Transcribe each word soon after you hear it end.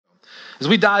As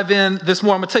we dive in this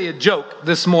morning, I'm going to tell you a joke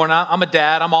this morning. I'm a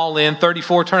dad. I'm all in,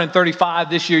 34, turning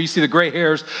 35 this year. You see the gray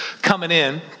hairs coming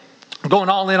in. I'm going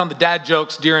all in on the dad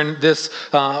jokes during this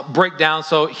breakdown.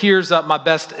 So here's my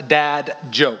best dad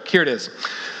joke. Here it is.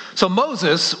 So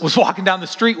Moses was walking down the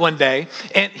street one day,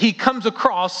 and he comes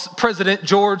across President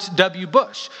George W.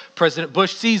 Bush. President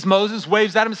Bush sees Moses,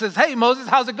 waves at him, and says, "Hey, Moses,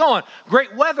 how's it going?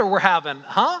 Great weather we're having,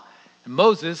 huh?" And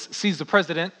Moses sees the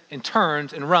president and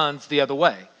turns and runs the other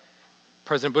way.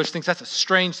 President Bush thinks that's a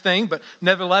strange thing, but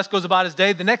nevertheless goes about his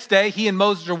day. The next day, he and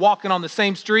Moses are walking on the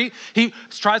same street. He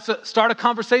tries to start a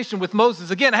conversation with Moses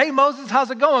again. "Hey, Moses, how's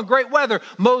it going? Great weather."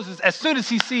 Moses, as soon as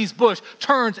he sees Bush,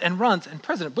 turns and runs. And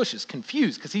President Bush is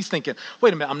confused because he's thinking,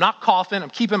 wait a minute, I'm not coughing. I'm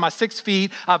keeping my 6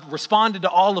 feet. I've responded to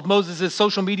all of Moses'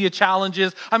 social media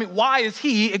challenges. I mean, why is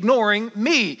he ignoring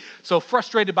me? So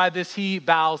frustrated by this, he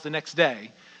vows the next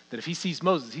day that if he sees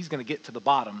Moses, he's going to get to the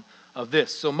bottom of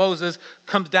this. So Moses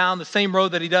comes down the same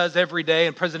road that he does every day,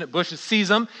 and President Bush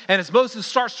sees him. And as Moses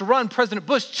starts to run, President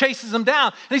Bush chases him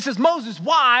down. And he says, "Moses,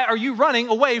 why are you running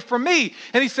away from me?"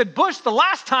 And he said, "Bush, the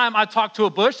last time I talked to a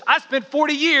bush, I spent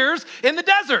 40 years in the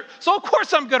desert. So of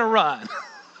course I'm going to run."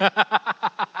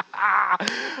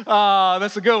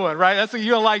 That's a good one, right?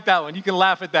 You don't like that one. You can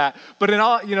laugh at that. But in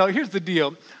all, here's the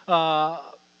deal.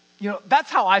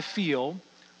 That's how I feel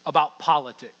about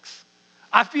politics.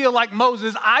 I feel like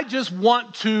Moses, I just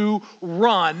want to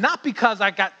run, not because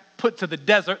I got put to the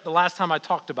desert the last time I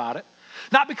talked about it,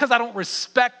 not because I don't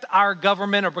respect our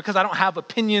government or because I don't have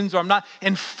opinions or I'm not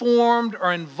informed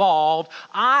or involved.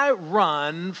 I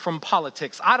run from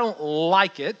politics. I don't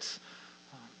like it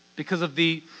because of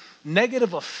the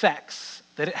negative effects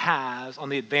that it has on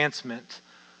the advancement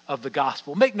of the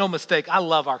gospel. Make no mistake, I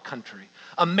love our country.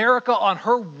 America on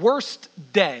her worst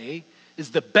day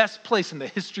is the best place in the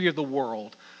history of the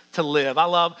world to live. I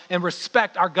love and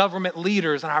respect our government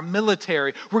leaders and our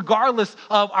military. Regardless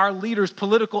of our leaders'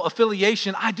 political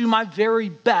affiliation, I do my very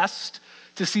best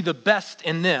to see the best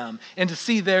in them and to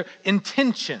see their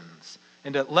intentions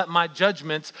and to let my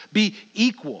judgments be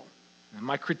equal and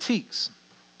my critiques.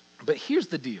 But here's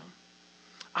the deal.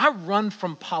 I run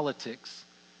from politics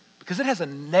because it has a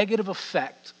negative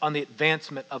effect on the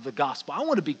advancement of the gospel. I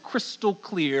want to be crystal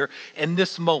clear in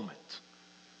this moment.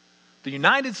 The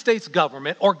United States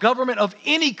government or government of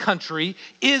any country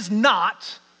is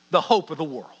not the hope of the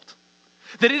world.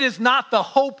 That it is not the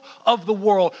hope of the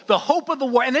world. The hope of the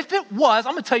world. And if it was,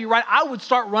 I'm going to tell you right, I would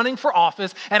start running for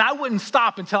office and I wouldn't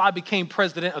stop until I became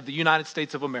president of the United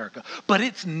States of America. But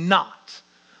it's not.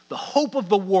 The hope of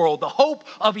the world, the hope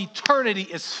of eternity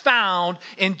is found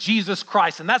in Jesus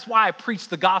Christ. And that's why I preach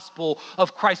the gospel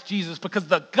of Christ Jesus, because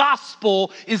the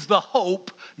gospel is the hope,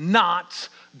 not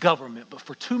government. But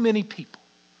for too many people,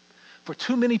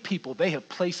 they have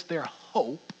placed their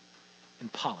hope in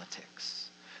politics.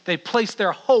 They place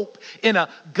their hope in a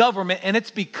government, and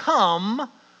it's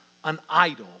become an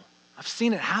idol. I've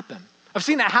seen it happen. I've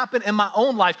seen it happen in my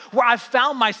own life where I've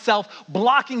found myself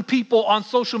blocking people on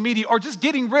social media or just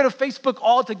getting rid of Facebook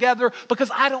altogether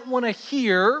because I don't want to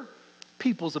hear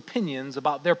people's opinions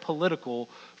about their political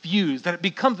views, that it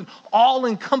becomes an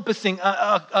all-encompassing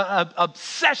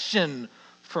obsession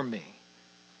for me.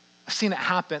 I've seen it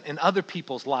happen in other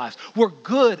people's lives where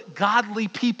good, godly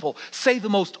people say the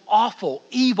most awful,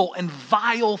 evil, and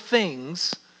vile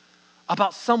things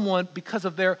about someone because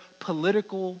of their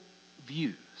political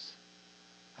views.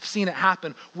 I've seen it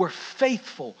happen where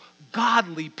faithful,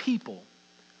 godly people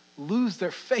lose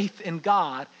their faith in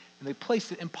God and they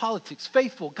place it in politics.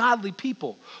 Faithful, godly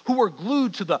people who are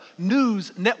glued to the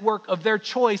news network of their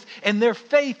choice, and their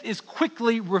faith is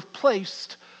quickly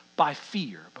replaced by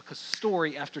fear because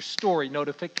story after story,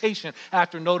 notification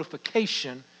after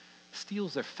notification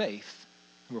steals their faith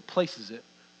and replaces it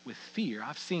with fear.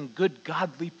 I've seen good,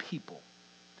 godly people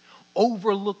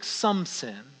overlook some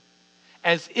sin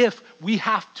as if we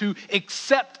have to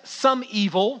accept some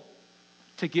evil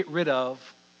to get rid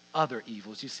of other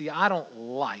evils. You see, I don't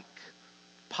like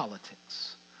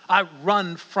politics. I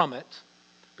run from it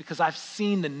because I've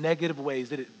seen the negative ways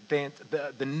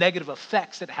that the negative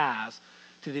effects it has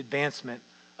to the advancement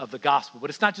of the gospel. But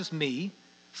it's not just me.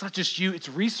 It's not just you. It's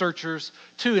researchers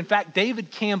too. In fact, David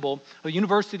Campbell of the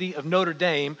University of Notre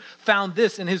Dame found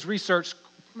this in his research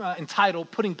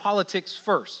entitled "Putting Politics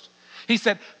First." He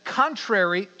said,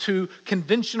 contrary to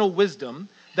conventional wisdom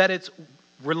that it's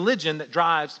religion that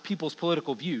drives people's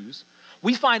political views,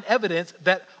 we find evidence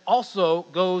that also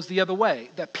goes the other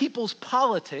way, that people's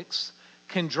politics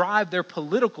can drive their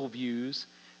political views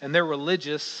and their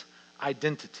religious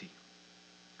identity.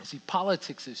 You see,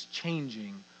 politics is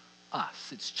changing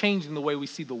us. It's changing the way we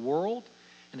see the world,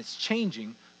 and it's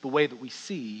changing the way that we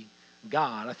see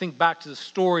God. I think back to the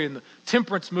story in the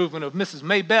temperance movement of Mrs.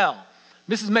 Maybell.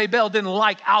 Mrs. Maybell didn't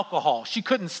like alcohol. She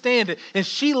couldn't stand it. And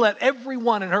she let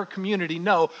everyone in her community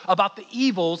know about the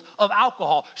evils of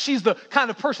alcohol. She's the kind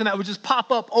of person that would just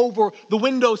pop up over the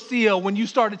windowsill when you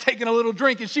started taking a little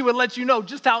drink, and she would let you know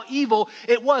just how evil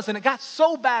it was. And it got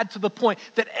so bad to the point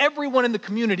that everyone in the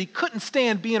community couldn't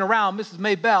stand being around Mrs.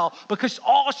 Maybell because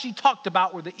all she talked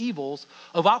about were the evils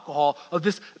of alcohol, of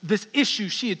this issue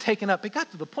she had taken up. It got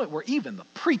to the point where even the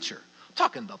preacher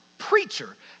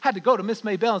had to go to Miss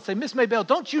Maybell and say, Miss Maybell,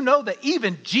 don't you know that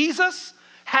even Jesus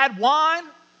had wine?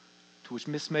 To which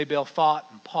Miss Maybell thought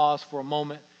and paused for a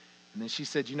moment. And then she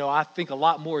said, I think a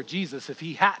lot more of Jesus if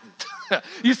he hadn't.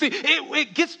 You see,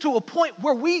 it gets to a point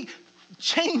where we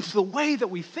change the way that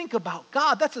we think about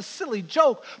God. That's a silly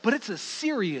joke, but it's a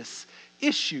serious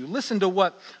issue. Listen to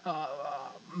what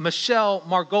Michelle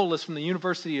Margolis from the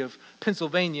University of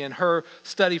Pennsylvania in her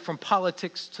study From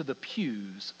Politics to the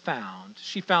Pews found.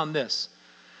 She found this: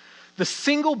 the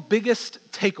single biggest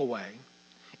takeaway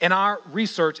in our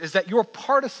research is that your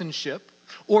partisanship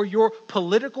or your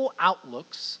political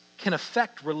outlooks can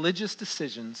affect religious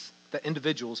decisions that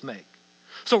individuals make.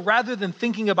 So rather than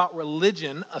thinking about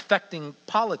religion affecting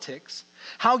politics,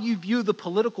 how you view the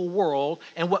political world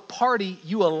and what party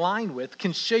you align with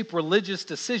can shape religious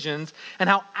decisions and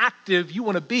how active you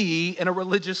want to be in a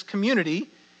religious community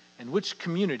and which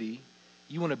community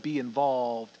you want to be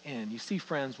involved in. You see,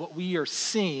 friends, what we are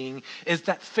seeing is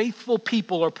that faithful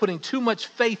people are putting too much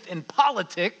faith in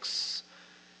politics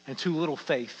and too little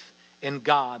faith in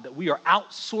God, that we are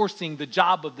outsourcing the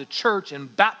job of the church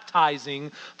and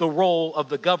baptizing the role of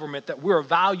the government, that we're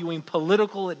valuing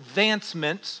political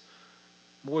advancement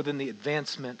more than the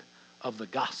advancement of the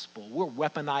gospel. We're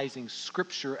weaponizing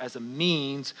Scripture as a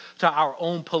means to our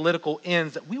own political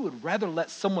ends, that we would rather let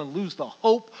someone lose the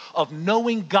hope of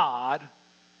knowing God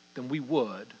than we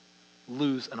would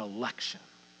lose an election.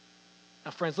 Now,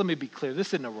 friends, let me be clear.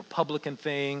 This isn't a Republican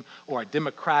thing or a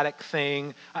Democratic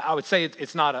thing. I would say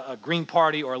it's not a Green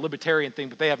Party or a Libertarian thing,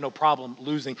 but they have no problem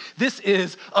losing. This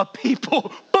is a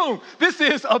people, boom, this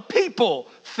is a people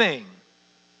thing.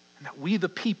 And that we, the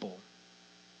people,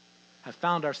 have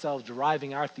found ourselves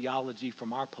deriving our theology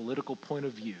from our political point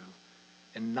of view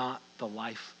and not the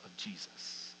life of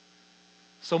Jesus.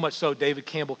 So much so, David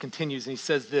Campbell continues and he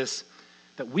says this,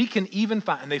 that we can even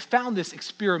find, and they found this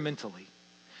experimentally,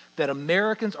 that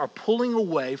Americans are pulling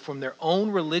away from their own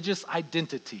religious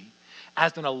identity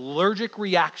as an allergic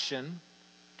reaction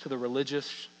to the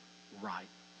religious right.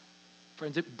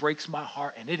 Friends, it breaks my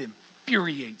heart and it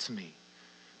infuriates me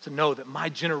to know that my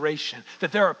generation,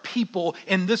 that there are people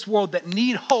in this world that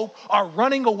need hope, are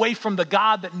running away from the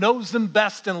God that knows them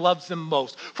best and loves them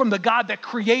most, from the God that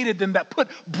created them, that put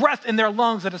breath in their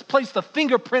lungs, that has placed the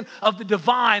fingerprint of the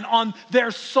divine on their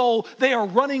soul. They are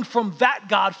running from that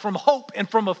God, from hope and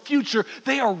from a future.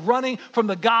 They are running from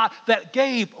the God that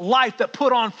gave life, that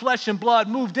put on flesh and blood,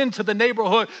 moved into the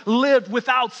neighborhood, lived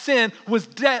without sin, was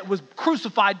dead, was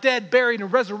crucified, dead, buried,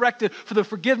 and resurrected for the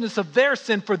forgiveness of their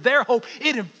sin, for their hope.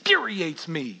 It infuriates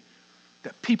me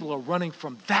that people are running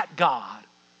from that God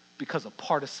because of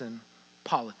partisan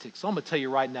politics. So I'm going to tell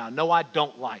you right now, no, I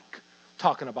don't like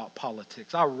talking about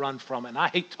politics. I run from it, and I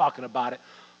hate talking about it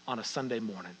on a Sunday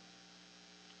morning.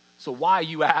 So why,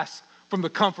 you ask, from the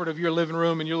comfort of your living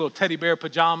room in your little teddy bear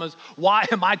pajamas, why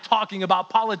am I talking about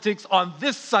politics on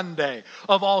this Sunday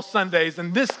of all Sundays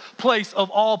and this place of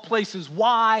all places?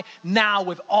 Why now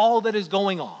with all that is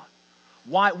going on?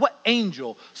 Why? What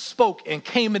angel spoke and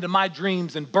came into my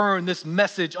dreams and burned this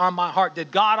message on my heart?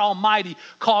 Did God Almighty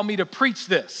call me to preach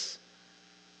this?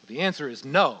 The answer is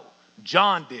no.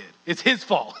 John did. It's his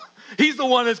fault. He's the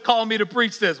one that's called me to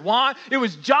preach this. Why? It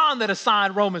was John that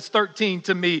assigned Romans 13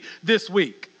 to me this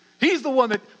week. He's the one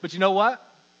that, but you know what?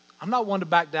 I'm not one to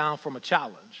back down from a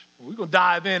challenge. We're going to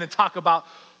dive in and talk about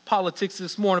politics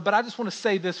this morning, but I just want to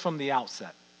say this from the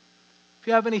outset. If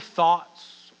you have any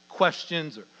thoughts,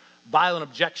 questions, or violent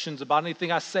objections about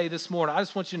anything I say this morning, I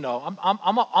just want you to know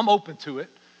I'm open to it.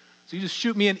 So you just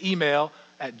shoot me an email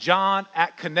at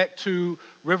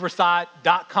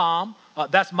john@connect2riverside.com.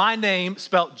 That's my name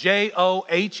spelled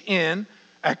JOHN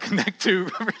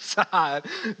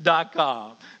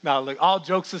 @connect2riverside.com. Now, look, all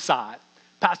jokes aside,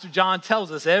 Pastor John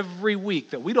tells us every week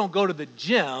that we don't go to the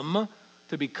gym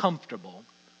to be comfortable.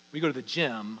 We go to the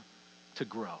gym to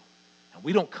grow. And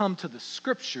we don't come to the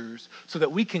Scriptures so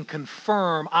that we can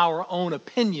confirm our own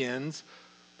opinions,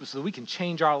 but so that we can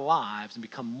change our lives and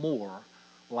become more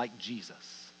like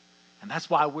Jesus. And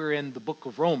that's why we're in the book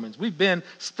of Romans. We've been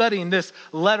studying this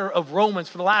letter of Romans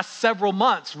for the last several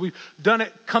months. We've done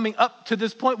it coming up to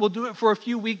this point. We'll do it for a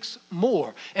few weeks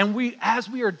more. And as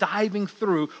we are diving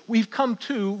through, we've come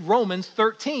to Romans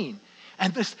 13.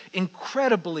 And this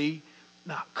incredibly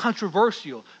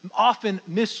controversial, often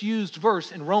misused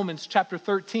verse in Romans chapter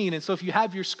 13. And so if you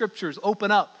have your scriptures,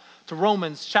 open up to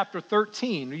Romans chapter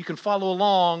 13. You can follow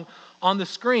along on the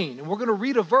screen. And we're going to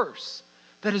read a verse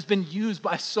that has been used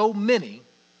by so many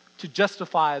to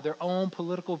justify their own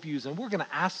political views. And we're going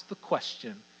to ask the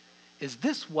question, is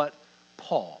this what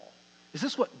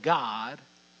God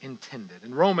intended?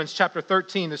 In Romans chapter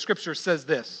 13, the scripture says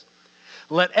this: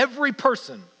 "Let every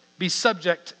person be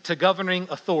subject to governing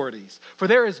authorities, for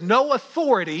there is no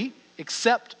authority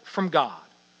except from God.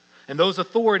 And those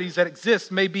authorities that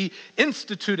exist may be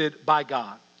instituted by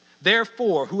God.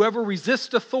 Therefore, whoever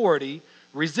resists authority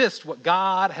resists what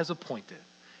God has appointed.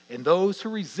 And those who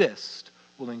resist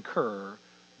will incur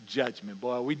judgment."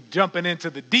 Boy, we're jumping into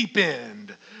the deep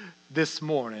end this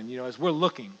morning. As we're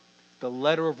looking at the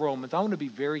letter of Romans, I want to be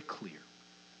very clear.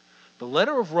 The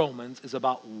letter of Romans is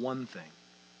about one thing.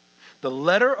 The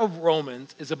letter of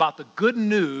Romans is about the good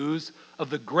news of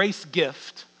the grace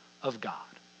gift of God.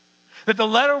 That the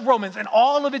letter of Romans and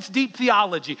all of its deep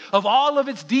theology, of all of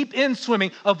its deep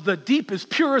in-swimming, of the deepest,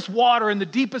 purest water in the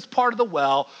deepest part of the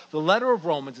well, the letter of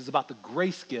Romans is about the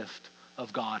grace gift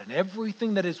of God. And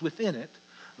everything that is within it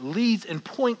leads and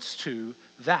points to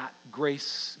that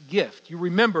grace gift. You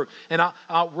remember, and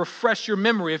I'll refresh your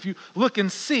memory. If you look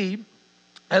and see,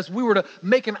 as we were to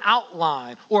make an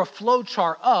outline or a flow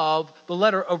chart of the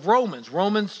letter of Romans,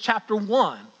 Romans chapter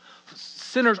 1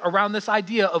 centers around this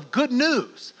idea of good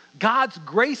news. God's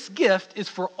grace gift is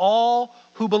for all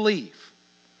who believe.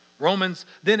 Romans,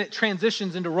 then it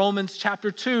transitions into Romans chapter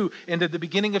 2, into the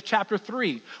beginning of chapter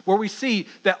 3, where we see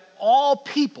that all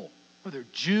people, whether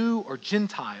Jew or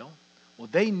Gentile,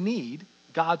 they need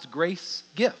God's grace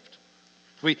gift.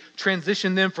 We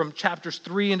transition then from chapters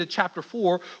 3 into chapter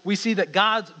 4, we see that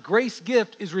God's grace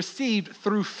gift is received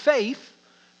through faith,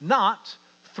 not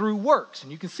through works.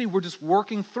 And you can see we're just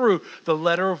working through the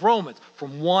letter of Romans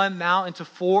from 1 now into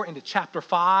 4 into chapter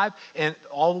 5 and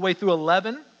all the way through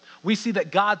 11. We see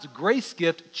that God's grace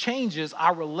gift changes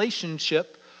our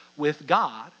relationship with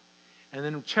God. And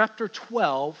then in chapter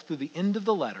 12 through the end of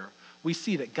the letter, we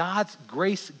see that God's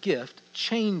grace gift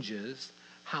changes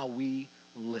how we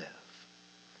live.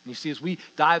 And you see, as we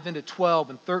dive into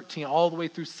 12 and 13 all the way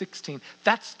through 16,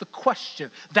 that's the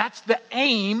question. That's the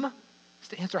aim, is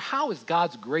to answer, how has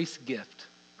God's grace gift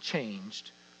changed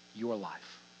your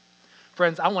life?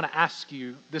 Friends, I want to ask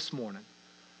you this morning,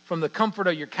 from the comfort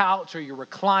of your couch or your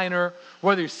recliner,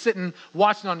 whether you're sitting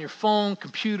watching on your phone,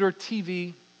 computer,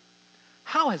 TV,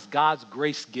 how has God's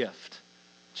grace gift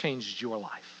changed your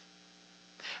life?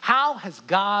 How has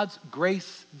God's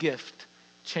grace gift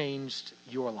changed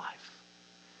your life?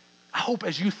 I hope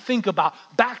as you think about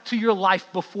back to your life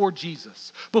before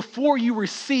Jesus, before you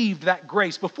received that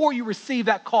grace, before you received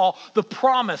that call, the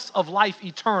promise of life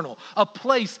eternal, a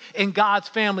place in God's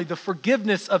family, the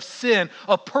forgiveness of sin,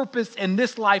 a purpose in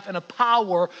this life, and a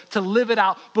power to live it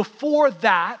out. Before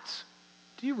that,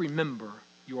 do you remember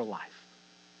your life?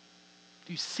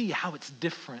 Do you see how it's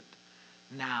different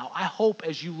now? I hope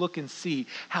as you look and see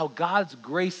how God's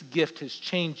grace gift has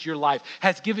changed your life,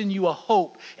 has given you a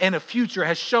hope and a future,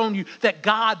 has shown you that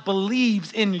God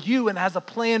believes in you and has a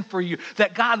plan for you,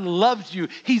 that God loves you.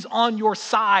 He's on your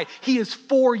side. He is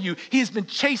for you. He has been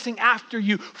chasing after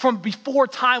you from before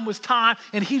time was time,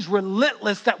 and he's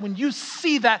relentless, that when you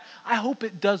see that, I hope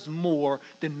it does more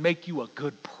than make you a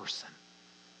good person.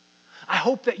 I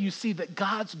hope that you see that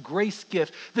God's grace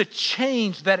gift, the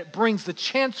change that it brings, the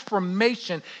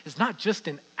transformation is not just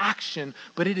in action,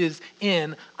 but it is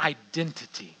in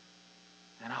identity.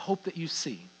 And I hope that you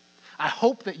see, I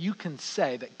hope that you can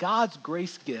say that God's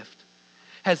grace gift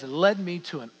has led me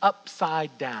to an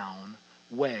upside down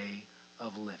way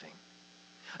of living.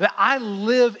 That I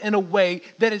live in a way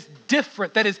that is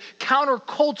different, that is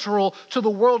countercultural to the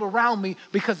world around me,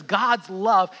 because God's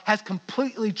love has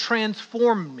completely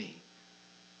transformed me.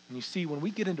 And you see, when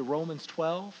we get into Romans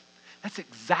 12, that's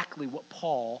exactly what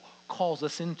Paul calls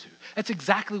us into. That's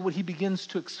exactly what he begins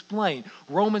to explain.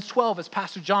 Romans 12, as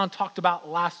Pastor John talked about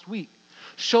last week,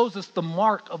 shows us the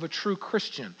mark of a true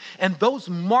Christian. And those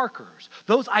markers,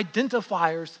 those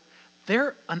identifiers,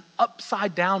 they're an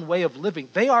upside down way of living.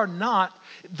 They are not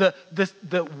the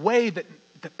way that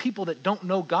people that don't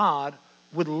know God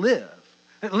would live.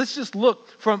 Let's just look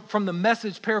from the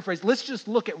Message paraphrase. Let's just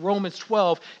look at Romans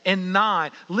 12 and 9.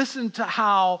 Listen to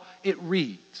how it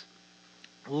reads.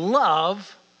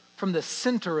 Love from the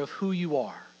center of who you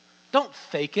are. Don't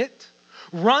fake it.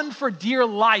 Run for dear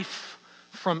life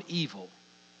from evil.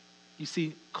 You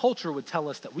see, culture would tell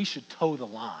us that we should toe the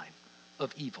line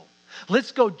of evil.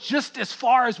 Let's go just as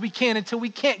far as we can until we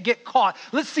can't get caught.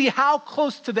 Let's see how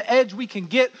close to the edge we can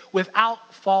get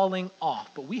without falling off.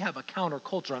 But we have a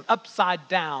counterculture, an upside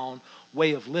down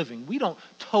way of living. We don't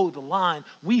toe the line.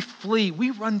 We flee.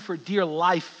 We run for dear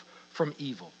life from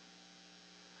evil.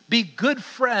 Be good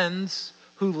friends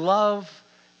who love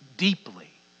deeply.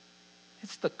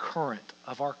 It's the current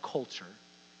of our culture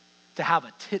to have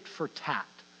a tit for tat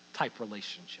type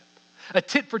relationship. A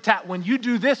tit for tat, when you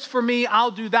do this for me,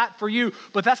 I'll do that for you.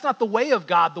 But that's not the way of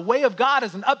God. The way of God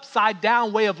is an upside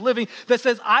down way of living that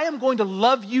says, I am going to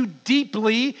love you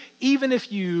deeply even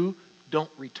if you don't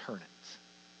return it.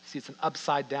 See, it's an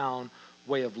upside down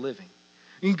way of living.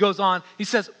 He goes on, he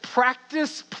says,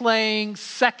 practice playing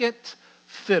second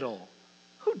fiddle.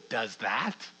 Who does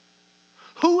that?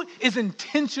 Who is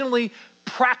intentionally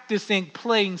practicing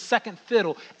playing second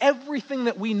fiddle? Everything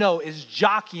that we know is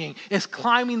jockeying, is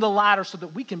climbing the ladder so that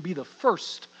we can be the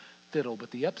first fiddle.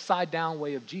 But the upside down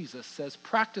way of Jesus says,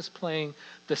 practice playing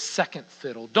the second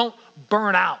fiddle. Don't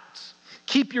burn out.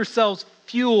 Keep yourselves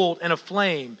fueled and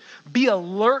aflame. Be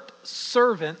alert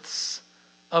servants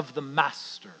of the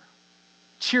master.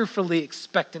 Cheerfully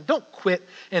expectant. Don't quit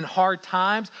in hard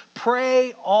times.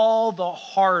 Pray all the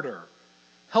harder.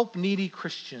 Help needy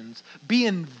Christians. Be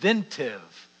inventive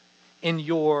in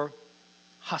your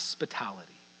hospitality.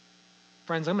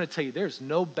 Friends, I'm going to tell you, there's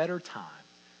no better time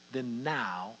than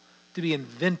now to be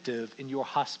inventive in your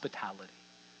hospitality.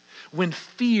 When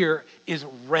fear is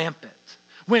rampant,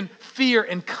 when fear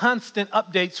and constant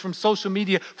updates from social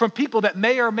media, from people that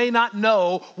may or may not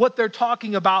know what they're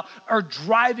talking about, are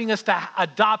driving us to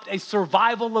adopt a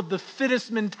survival of the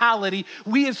fittest mentality,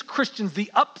 we as Christians,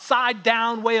 the upside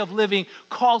down way of living,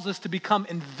 calls us to become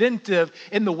inventive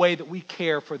in the way that we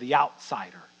care for the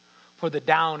outsider, for the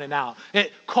down and out.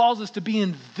 It calls us to be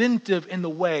inventive in the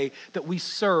way that we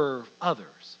serve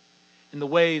others. In the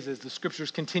ways, as the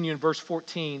scriptures continue in verse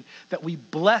 14, that we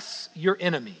bless your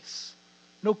enemies.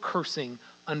 No cursing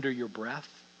under your breath.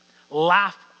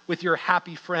 Laugh with your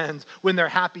happy friends when they're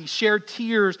happy. Share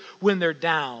tears when they're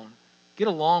down. Get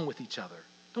along with each other.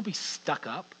 Don't be stuck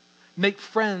up. Make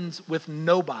friends with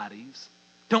nobodies.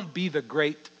 Don't be the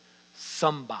great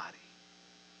somebody.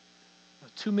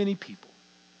 Too many people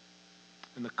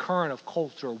in the current of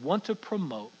culture want to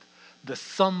promote the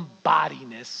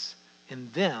somebodiness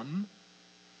in them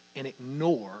and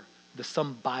ignore the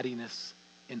somebodiness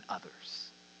in others.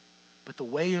 But the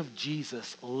way of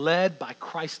Jesus, led by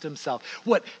Christ himself,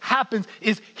 what happens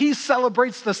is he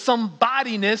celebrates the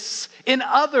somebodiness in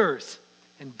others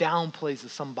and downplays the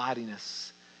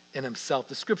somebodiness in himself.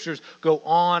 The scriptures go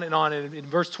on. And in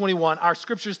verse 21, our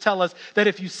scriptures tell us that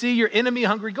if you see your enemy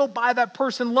hungry, go buy that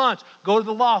person lunch. Go to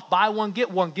the loft, buy one, get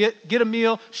one. Get a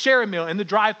meal, share a meal. In the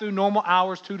drive-through, normal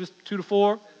hours, 2 to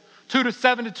 4, 2 to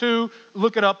 7 to 2.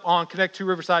 Look it up on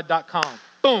connect2riverside.com.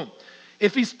 Boom.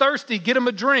 If he's thirsty, get him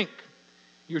a drink.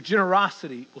 Your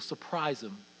generosity will surprise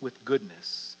him with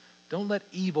goodness. Don't let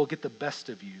evil get the best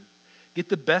of you. Get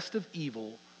the best of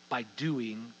evil by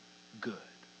doing good.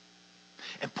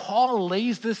 And Paul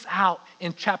lays this out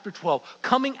in chapter 12.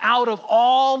 Coming out of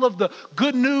all of the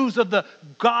good news of the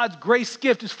God's grace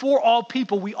gift is for all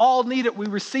people. We all need it. We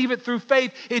receive it through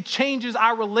faith. It changes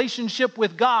our relationship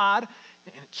with God,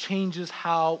 and it changes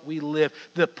how we live.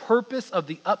 The purpose of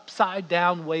the upside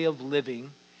down way of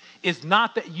living is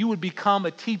not that you would become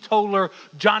a teetotaler,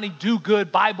 Johnny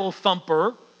do-good Bible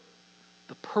thumper.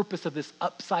 The purpose of this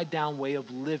upside down way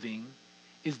of living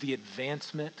is the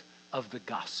advancement of the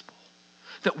gospel.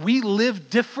 That we live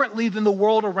differently than the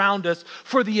world around us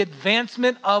for the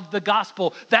advancement of the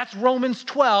gospel. That's Romans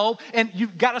 12, and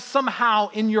you've got to somehow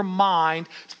in your mind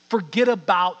forget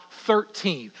about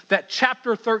 13. That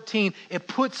chapter 13, it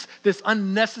puts this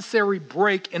unnecessary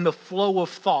break in the flow of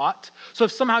thought. So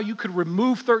if somehow you could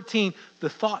remove 13, the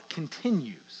thought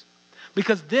continues.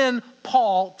 Because then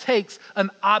Paul takes an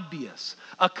obvious,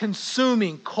 a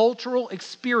consuming cultural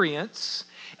experience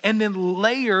and then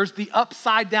layers the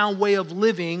upside down way of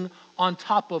living on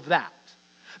top of that.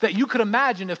 That you could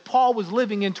imagine if Paul was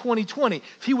living in 2020,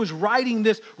 if he was writing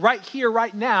this right here,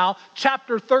 right now,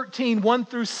 chapter 13, 1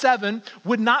 through 7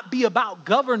 would not be about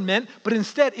government, but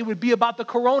instead it would be about the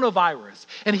coronavirus.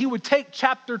 And he would take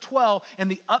chapter 12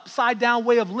 and the upside down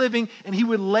way of living, and he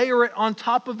would layer it on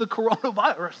top of the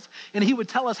coronavirus. And he would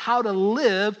tell us how to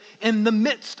live in the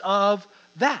midst of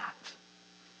that.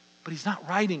 But he's not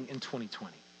writing in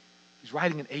 2020. He's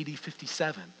writing in AD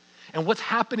 57. And what's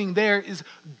happening there is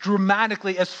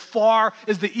dramatically, as far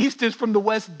as the East is from the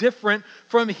West, different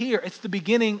from here. It's the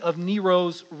beginning of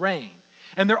Nero's reign.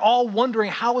 And they're all wondering,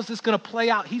 how is this going to play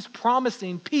out? He's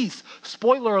promising peace.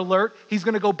 Spoiler alert, he's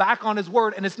going to go back on his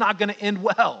word, and it's not going to end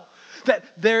well. That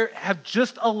they have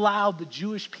just allowed the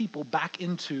Jewish people back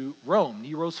into Rome.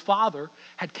 Nero's father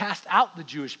had cast out the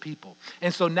Jewish people.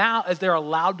 And so now, as they're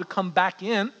allowed to come back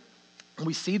in, and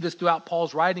we see this throughout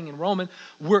Paul's writing in Romans,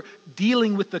 we're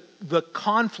dealing with the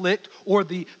conflict or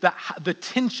the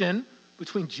tension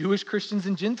between Jewish Christians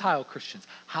and Gentile Christians.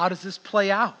 How does this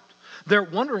play out? They're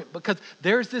wondering because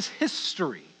there's this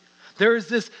history. There is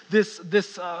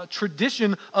this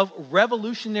tradition of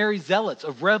revolutionary zealots,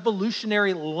 of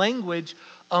revolutionary language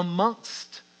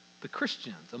amongst the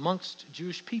Christians, amongst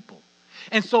Jewish people.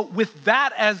 And so with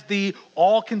that as the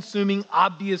all-consuming,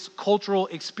 obvious cultural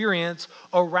experience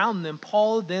around them,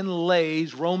 Paul then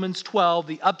lays Romans 12,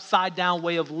 the upside-down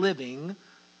way of living,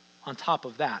 on top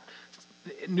of that.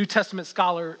 New Testament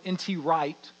scholar N.T.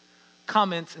 Wright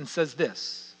comments and says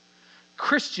this: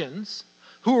 Christians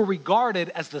who were regarded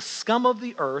as the scum of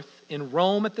the earth in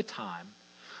Rome at the time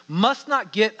must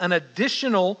not get an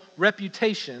additional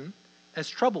reputation as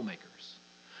troublemakers.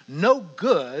 No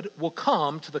good will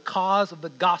come to the cause of the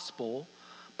gospel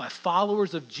by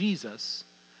followers of Jesus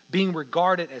being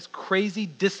regarded as crazy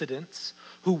dissidents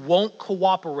who won't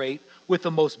cooperate with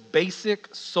the most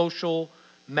basic social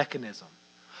mechanism.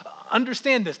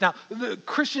 Understand this. Now, the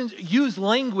Christians use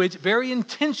language very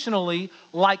intentionally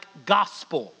like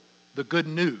gospel, the good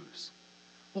news.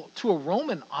 Well, to a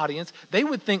Roman audience, they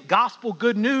would think gospel,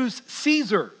 good news,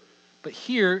 Caesar. But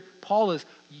here, Paul is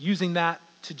using that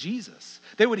to Jesus.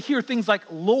 They would hear things like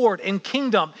Lord and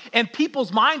kingdom, and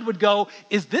people's mind would go,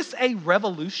 is this a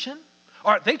revolution?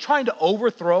 Are they trying to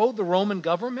overthrow the Roman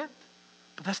government?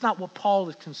 But that's not what Paul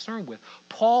is concerned with.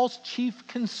 Paul's chief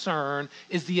concern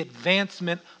is the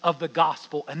advancement of the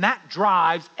gospel, and that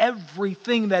drives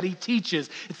everything that he teaches.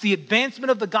 It's the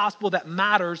advancement of the gospel that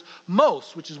matters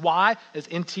most, which is why, as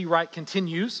N.T. Wright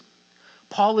continues,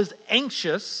 Paul is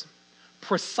anxious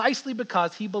precisely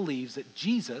because he believes that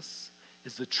Jesus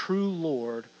is the true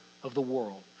Lord of the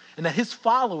world, and that his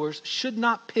followers should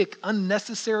not pick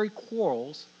unnecessary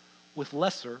quarrels with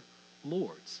lesser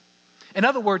lords. In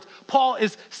other words, Paul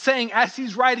is saying as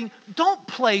he's writing, don't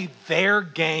play their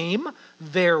game,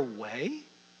 their way.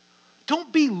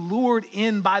 Don't be lured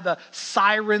in by the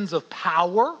sirens of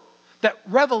power. That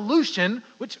revolution,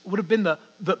 which would have been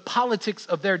the politics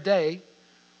of their day,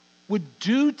 would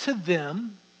do to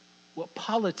them what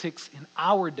politics in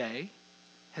our day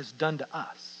has done to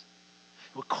us.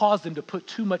 It would cause them to put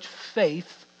too much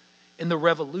faith in the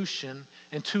revolution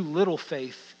and too little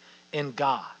faith in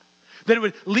God. That it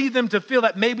would lead them to feel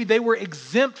that maybe they were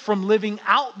exempt from living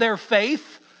out their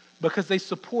faith because they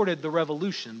supported the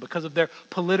revolution, because of their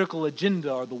political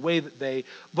agenda or the way that they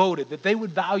voted. That they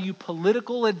would value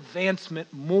political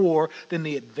advancement more than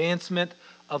the advancement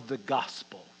of the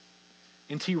gospel.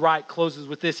 N.T. Wright closes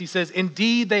with this. He says,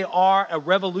 indeed, they are a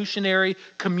revolutionary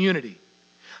community.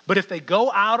 But if they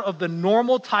go out of the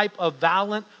normal type of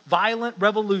violent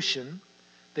revolution,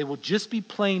 they will just be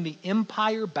playing the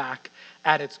empire back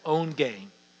at its own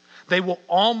game. They will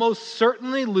almost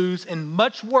certainly lose, and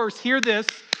much worse, hear this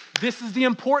is the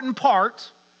important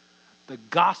part, the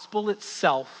gospel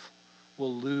itself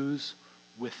will lose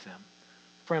with them.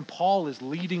 Friend, Paul is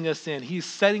leading us in. He's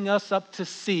setting us up to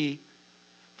see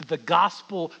that the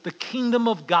gospel, the kingdom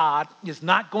of God, is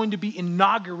not going to be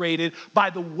inaugurated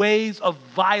by the ways of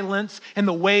violence and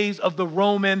the ways of the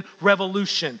Roman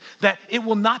revolution. That it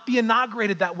will not be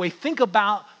inaugurated that way. Think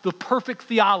about the perfect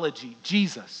theology,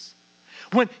 Jesus.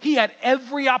 When he had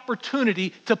every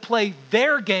opportunity to play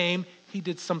their game, he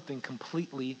did something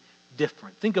completely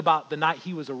different. Think about the night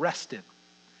he was arrested.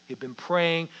 He'd been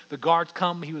praying, the guards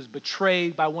come, he was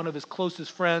betrayed by one of his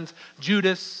closest friends,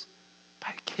 Judas, by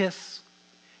a kiss.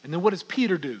 And then what does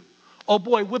Peter do? Oh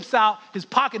boy, whips out his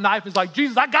pocket knife and is like,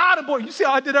 Jesus, I got him, boy. You see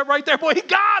how I did that right there? Boy, he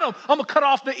got him. I'm going to cut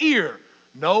off the ear.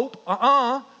 Nope,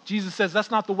 Jesus says, that's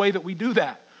not the way that we do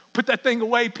that. Put that thing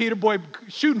away, Peter, boy,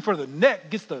 shooting for the neck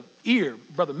gets the ear.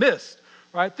 Brother missed,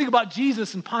 right? Think about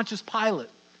Jesus and Pontius Pilate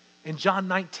in John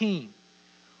 19.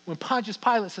 When Pontius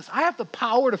Pilate says, I have the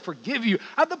power to forgive you.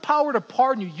 I have the power to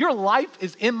pardon you. Your life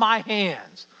is in my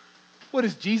hands. What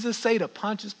does Jesus say to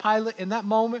Pontius Pilate in that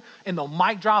moment? In the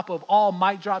mic drop of all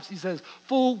mic drops, he says,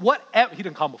 fool, whatever. He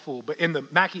didn't call him a fool, but in the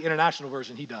Mackey International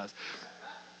version, he does.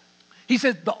 He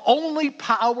says, the only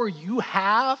power you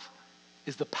have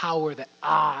is the power that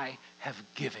I have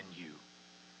given you.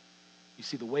 You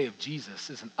see, the way of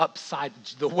Jesus is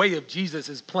the way of Jesus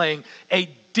is playing a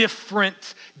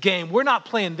different game. We're not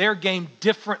playing their game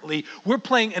differently. We're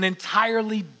playing an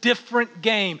entirely different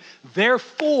game.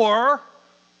 Therefore,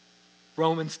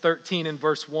 Romans 13 and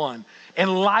verse 1, in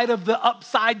light of the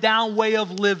upside down way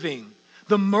of living,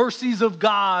 the mercies of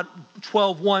God,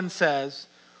 12:1 says,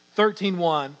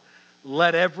 13:1,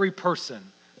 let every person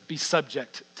be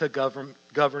subject to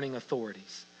governing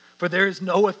authorities. For there is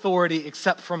no authority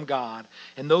except from God,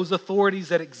 and those authorities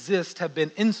that exist have been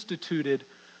instituted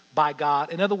by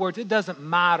God. In other words, it doesn't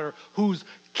matter who's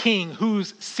king,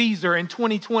 who's Caesar. In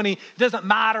 2020, it doesn't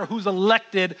matter who's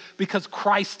elected because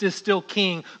Christ is still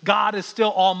king. God is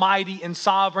still almighty and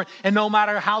sovereign. And no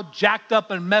matter how jacked up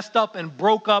and messed up and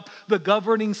broke up the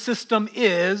governing system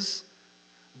is,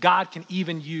 God can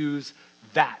even use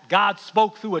that. God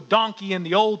spoke through a donkey in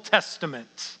the Old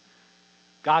Testament.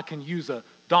 God can use a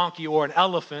donkey or an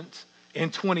elephant in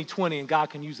 2020, and God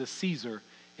can use a Caesar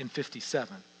in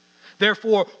 57.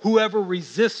 Therefore, whoever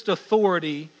resists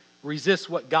authority resists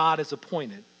what God has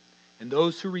appointed, and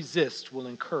those who resist will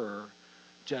incur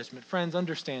judgment. Friends,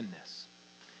 understand this.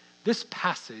 This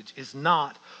passage is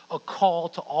not a call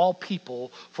to all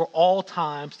people for all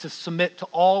times to submit to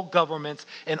all governments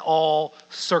in all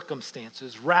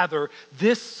circumstances. Rather,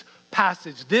 this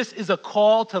passage, this is a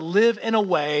call to live in a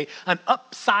way, an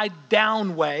upside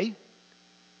down way,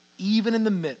 even in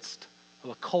the midst of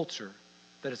a culture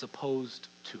that is opposed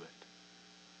to it.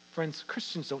 Friends,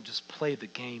 Christians don't just play the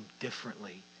game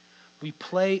differently. We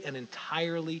play an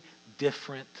entirely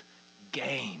different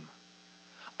game.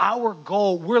 Our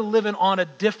goal, we're living on a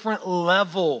different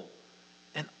level.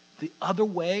 And the other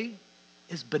way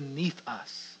is beneath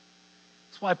us.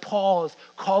 That's why Paul is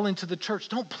calling to the church,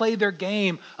 don't play their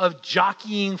game of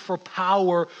jockeying for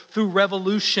power through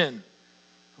revolution.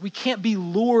 We can't be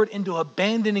lured into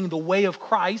abandoning the way of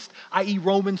Christ, i.e.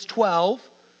 Romans 12,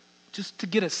 just to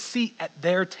get a seat at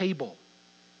their table.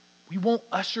 We won't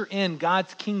usher in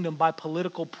God's kingdom by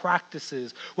political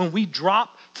practices. When we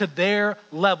drop to their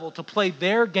level to play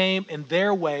their game in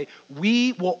their way,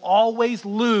 we will always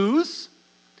lose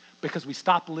because we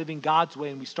stop living God's way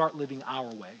and we start living our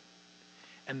way.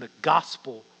 And the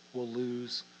gospel will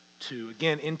lose too.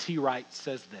 Again, N.T. Wright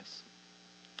says this: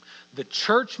 the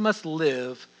church must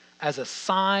live as a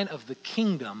sign of the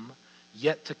kingdom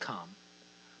yet to come.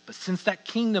 But since that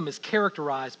kingdom is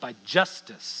characterized by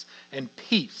justice and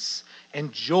peace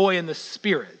and joy in the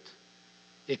Spirit,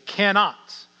 it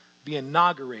cannot be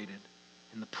inaugurated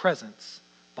in the presence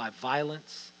by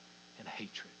violence and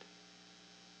hatred.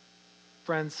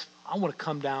 Friends, I want to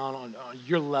come down on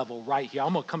your level right here.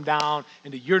 I'm going to come down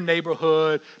into your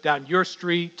neighborhood, down your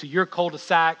street, to your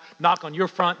cul-de-sac, knock on your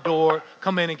front door,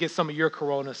 come in and get some of your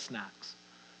Corona snacks.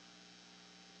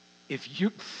 If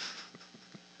you...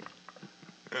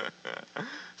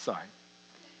 Sorry.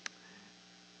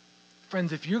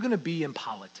 Friends, if you're going to be in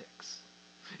politics,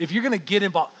 if you're going to get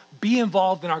involved, be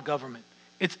involved in our government.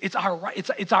 It's our right.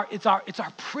 It's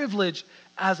our privilege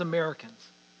as Americans.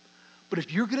 But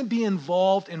if you're going to be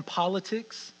involved in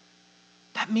politics,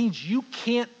 that means you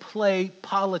can't play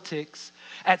politics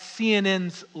at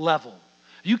CNN's level.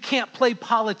 You can't play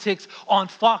politics on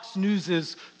Fox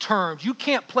News's terms. You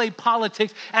can't play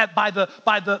politics by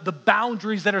the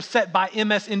boundaries that are set by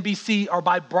MSNBC or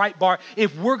by Breitbart.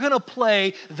 If we're going to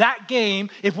play that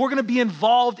game, if we're going to be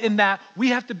involved in that, we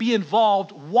have to be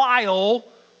involved while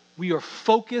we are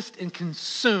focused and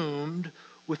consumed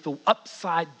with the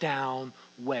upside down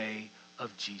way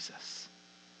of Jesus.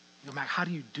 You know, Mac, how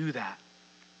do you do that?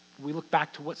 We look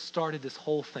back to what started this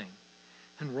whole thing.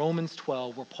 In Romans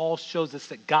 12, where Paul shows us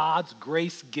that God's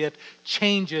grace gift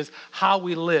changes how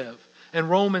we live. In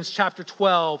Romans chapter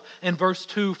 12 and verse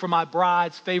 2, from my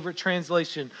bride's favorite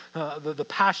translation, the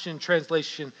Passion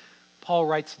Translation, Paul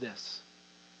writes this: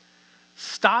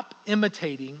 stop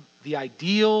imitating the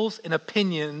ideals and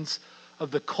opinions of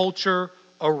the culture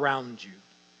around you.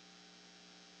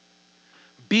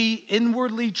 Be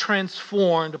inwardly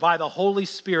transformed by the Holy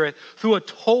Spirit through a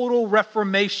total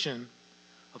reformation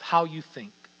of how you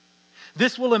think.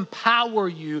 This will empower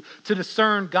you to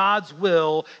discern God's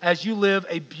will as you live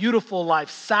a beautiful life,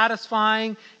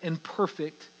 satisfying and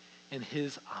perfect in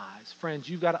His eyes. Friends,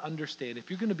 you've got to understand, if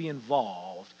you're going to be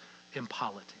involved in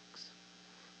politics,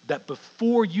 that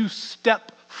before you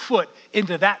step foot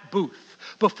into that booth,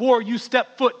 before you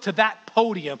step foot to that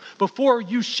podium, before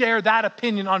you share that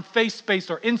opinion on FaceSpace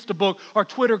or Instabook or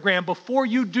Twittergram, before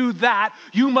you do that,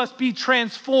 you must be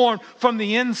transformed from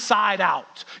the inside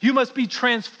out. You must be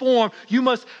transformed. You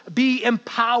must be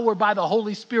empowered by the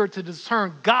Holy Spirit to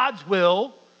discern God's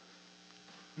will,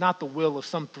 not the will of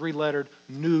some three-lettered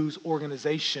news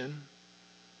organization.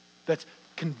 that's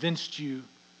convinced you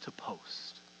to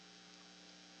post.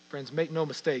 Friends, make no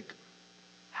mistake,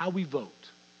 how we vote,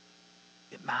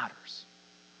 it matters.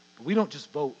 But we don't just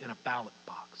vote in a ballot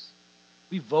box.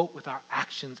 We vote with our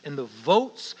actions, and the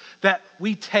votes that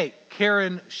we take.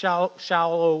 Karen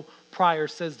Shallow Pryor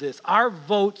says this: our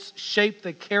votes shape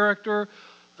the character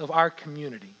of our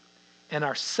community and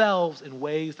ourselves in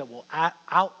ways that will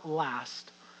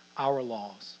outlast our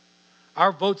laws.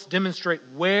 Our votes demonstrate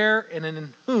where and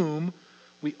in whom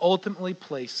we ultimately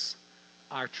place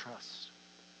our trust.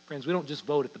 Friends, we don't just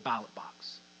vote at the ballot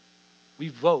box. We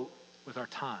vote with our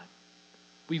time.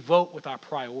 We vote with our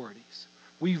priorities.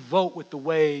 We vote with the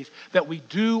ways that we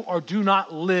do or do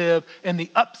not live in the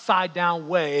upside down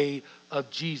way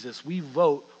of Jesus. We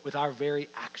vote with our very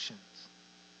actions.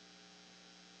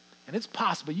 And it's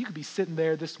possible you could be sitting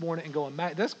there this morning and going,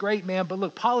 Matt, that's great, man, but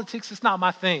look, politics is not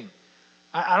my thing.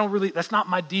 I don't really, that's not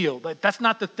my deal. That's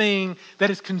not the thing that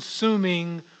is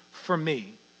consuming for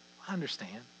me. I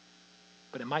understand,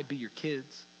 but it might be your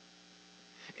kids.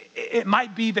 It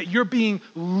might be that you're being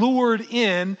lured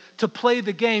in to play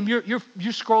the game. You're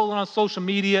scrolling on social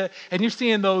media and you're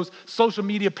seeing those social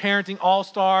media parenting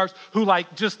all-stars who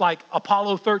just like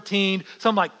Apollo 13,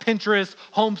 some like Pinterest,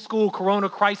 homeschool, Corona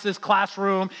crisis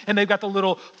classroom, and they've got the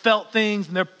little felt things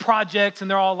and their projects and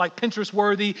they're all like Pinterest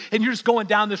worthy. And you're just going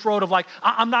down this road of like,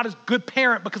 I'm not as good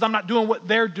parent because I'm not doing what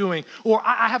they're doing. Or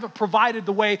I haven't provided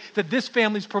the way that this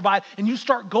family's provide. And you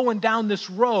start going down this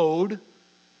road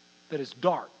that is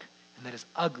dark and that is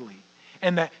ugly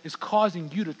and that is causing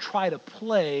you to try to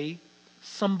play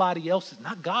somebody else's,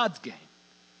 not God's game,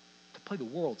 to play the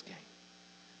world's game,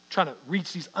 trying to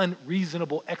reach these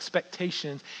unreasonable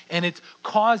expectations, and it's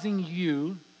causing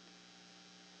you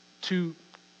to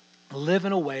live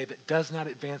in a way that does not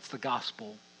advance the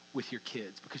gospel with your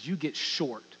kids because you get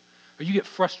short or you get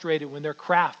frustrated when their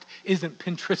craft isn't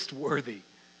Pinterest worthy,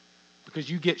 because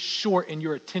you get short in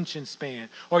your attention span,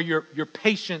 or your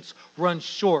patience runs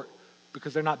short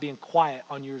because they're not being quiet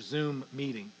on your Zoom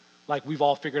meeting. Like we've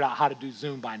all figured out how to do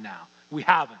Zoom by now. We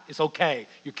haven't. It's okay.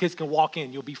 Your kids can walk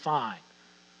in. You'll be fine.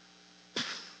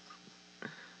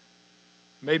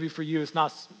 Maybe for you, it's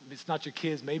not your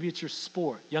kids. Maybe it's your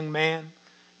sport. Young man,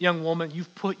 young woman,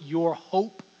 you've put your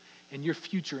hope and your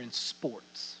future in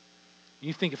sports.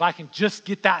 You think, if I can just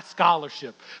get that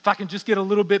scholarship, if I can just get a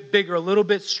little bit bigger, a little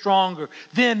bit stronger,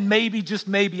 then maybe, just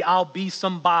maybe, I'll be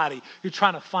somebody. You're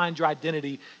trying to find your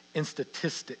identity in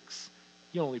statistics.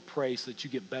 You only pray so that you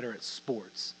get better at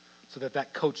sports, so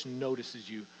that coach notices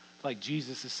you. Like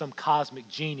Jesus is some cosmic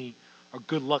genie or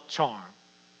good luck charm.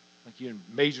 Like you're in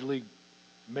Major League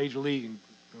and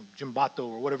Jimbato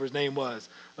or whatever his name was.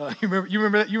 You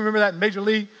remember that in Major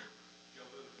League?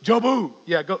 Jobu.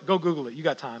 Yeah, go Google it. You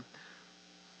got time.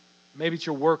 Maybe it's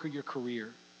your work or your career,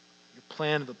 your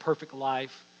plan of the perfect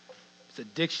life. It's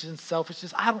addiction,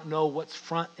 selfishness. I don't know what's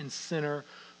front and center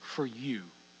for you.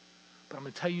 But I'm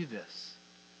going to tell you this.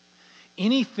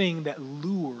 Anything that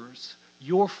lures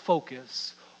your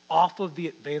focus off of the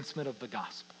advancement of the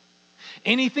gospel,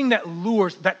 anything that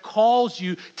lures, that calls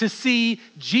you to see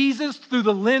Jesus through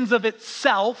the lens of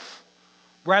itself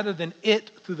rather than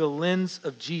it through the lens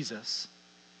of Jesus,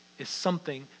 is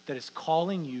something that is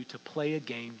calling you to play a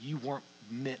game you weren't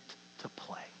meant to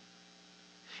play.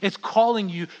 It's calling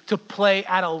you to play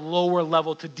at a lower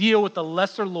level, to deal with the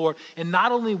lesser Lord. And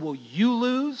not only will you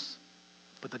lose,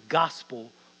 but the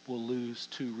gospel will lose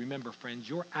too. Remember, friends,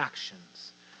 your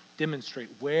actions demonstrate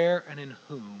where and in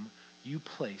whom you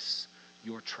place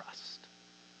your trust.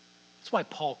 That's why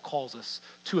Paul calls us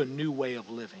to a new way of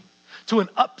living, to an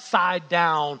upside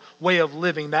down way of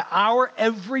living, that our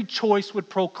every choice would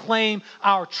proclaim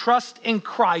our trust in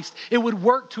Christ. It would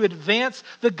work to advance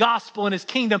the gospel and his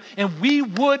kingdom, and we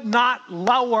would not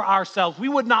lower ourselves. We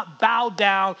would not bow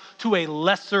down to a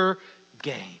lesser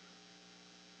gain.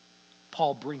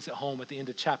 Paul brings it home at the end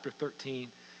of chapter 13. He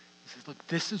says, look,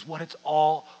 this is what it's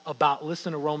all about.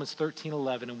 Listen to Romans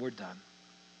 13:11, and we're done.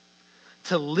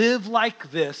 To live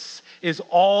like this is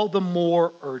all the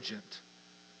more urgent,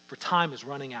 for time is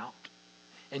running out.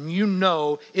 And you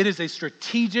know it is a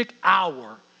strategic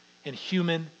hour in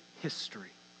human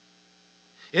history.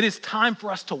 It is time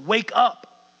for us to wake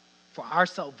up, for our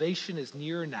salvation is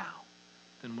nearer now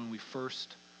than when we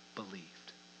first believed.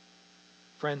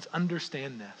 Friends,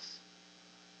 understand this.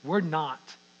 We're not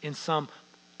in some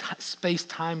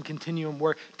space-time continuum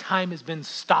where time has been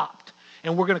stopped.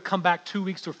 And we're going to come back 2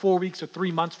 weeks or 4 weeks or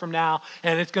 3 months from now,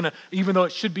 and it's going to, even though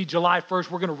it should be July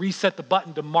 1st, we're going to reset the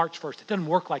button to March 1st. It doesn't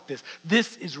work like this.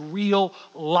 This is real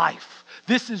life.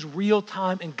 This is real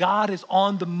time, and God is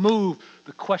on the move.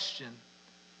 The question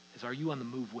is, are you on the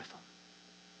move with him?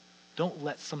 don't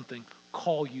let something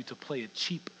call you to play a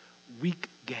cheap, weak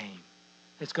game.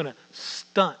 It's going to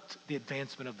stunt the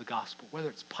advancement of the gospel, whether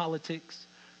it's politics,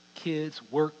 kids,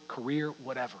 work, career,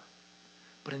 whatever.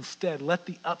 But instead, let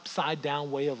the upside down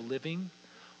way of living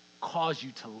cause you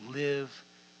to live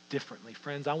differently.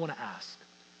 Friends, I want to ask,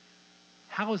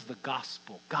 how has the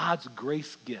gospel, God's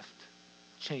grace gift,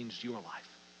 changed your life?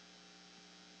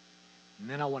 And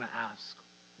then I want to ask,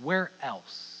 where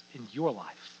else in your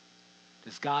life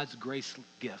does God's grace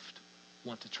gift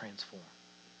want to transform?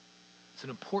 It's an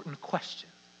important question,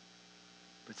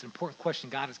 but it's an important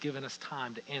question God has given us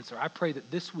time to answer. I pray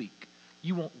that this week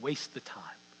you won't waste the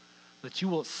time, that you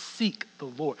will seek the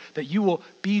Lord, that you will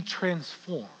be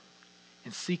transformed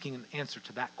in seeking an answer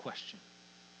to that question,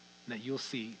 and that you'll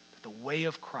see that the way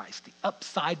of Christ, the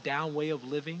upside down way of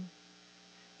living,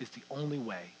 is the only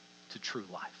way to true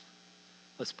life.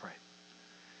 Let's pray.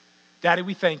 Daddy,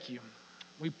 we thank you.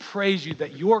 We praise you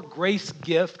that your grace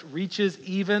gift reaches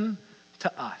even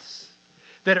to us.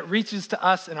 That it reaches to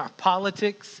us in our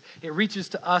politics. It reaches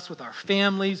to us with our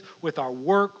families, with our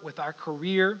work, with our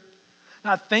career.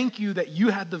 God, thank you that you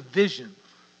had the vision,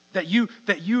 that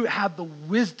you had the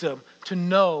wisdom to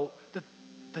know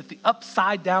that the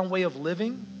upside down way of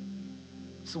living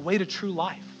is the way to true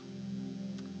life.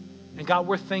 And God,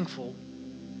 we're thankful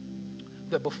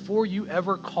that before you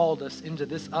ever called us into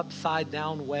this upside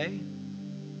down way,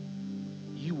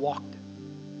 you walked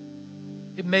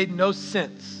it. It made no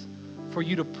sense for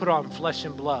you to put on flesh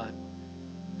and blood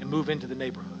and move into the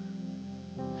neighborhood.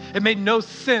 It made no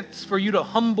sense for you to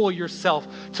humble yourself,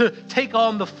 to take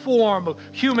on the form of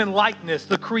human likeness,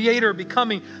 the Creator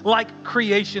becoming like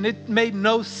creation. It made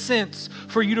no sense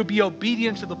for you to be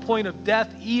obedient to the point of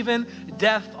death, even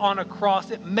death on a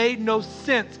cross. It made no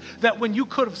sense that when you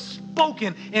could have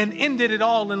spoken and ended it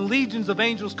all and legions of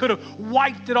angels could have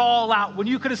wiped it all out, when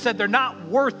you could have said they're not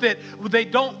worth it, they're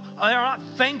not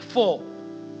thankful,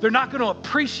 they're not going to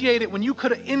appreciate it, when you could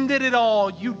have ended it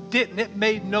all, you didn't. It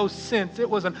made no sense. It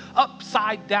was an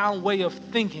upside down way of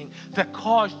thinking that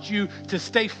caused you to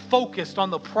stay focused on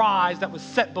the prize that was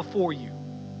set before you.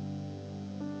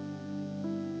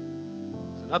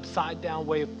 It was an upside down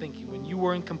way of thinking when you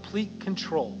were in complete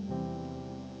control.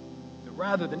 That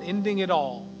rather than ending it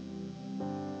all,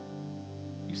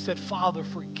 you said, Father,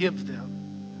 forgive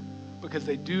them because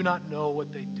they do not know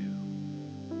what they do.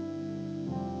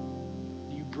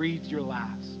 Breathed your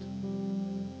last.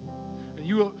 And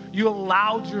you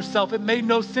allowed yourself, it made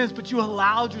no sense, but you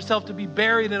allowed yourself to be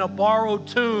buried in a borrowed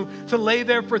tomb, to lay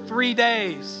there for 3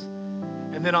 days.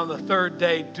 And then on the third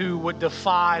day, do what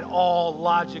defied all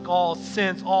logic, all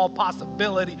sense, all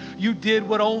possibility. You did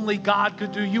what only God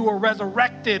could do. You were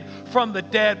resurrected from the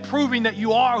dead, proving that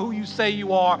you are who you say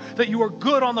you are, that you are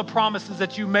good on the promises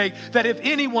that you make, that if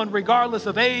anyone, regardless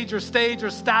of age or stage or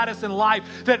status in life,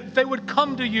 that if they would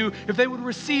come to you, if they would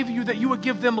receive you, that you would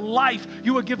give them life,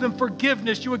 you would give them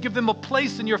forgiveness, you would give them a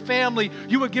place in your family,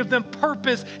 you would give them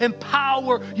purpose and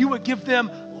power, you would give them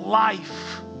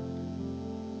life.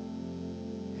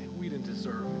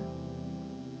 Deserve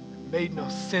it. It made no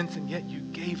sense, and yet you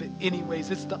gave it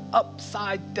anyways. It's the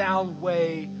upside down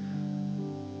way,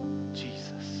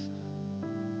 Jesus.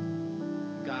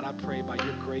 God, I pray by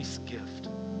your grace gift,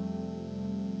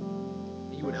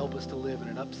 you would help us to live in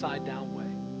an upside down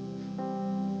way.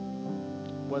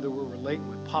 Whether we're relating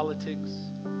with politics,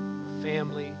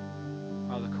 family,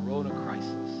 or the corona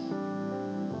crisis.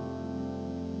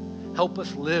 Help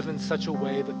us live in such a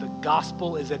way that the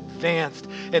gospel is advanced,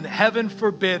 and heaven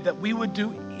forbid that we would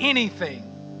do anything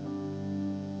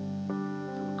that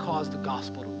would cause the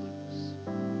gospel to lose.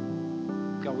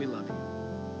 God, we love you.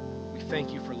 We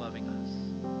thank you for loving us.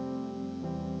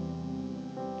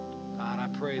 God, I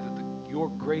pray that your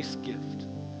grace gift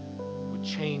would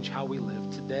change how we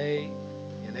live today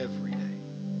and every day.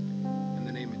 In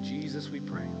the name of Jesus, we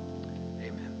pray.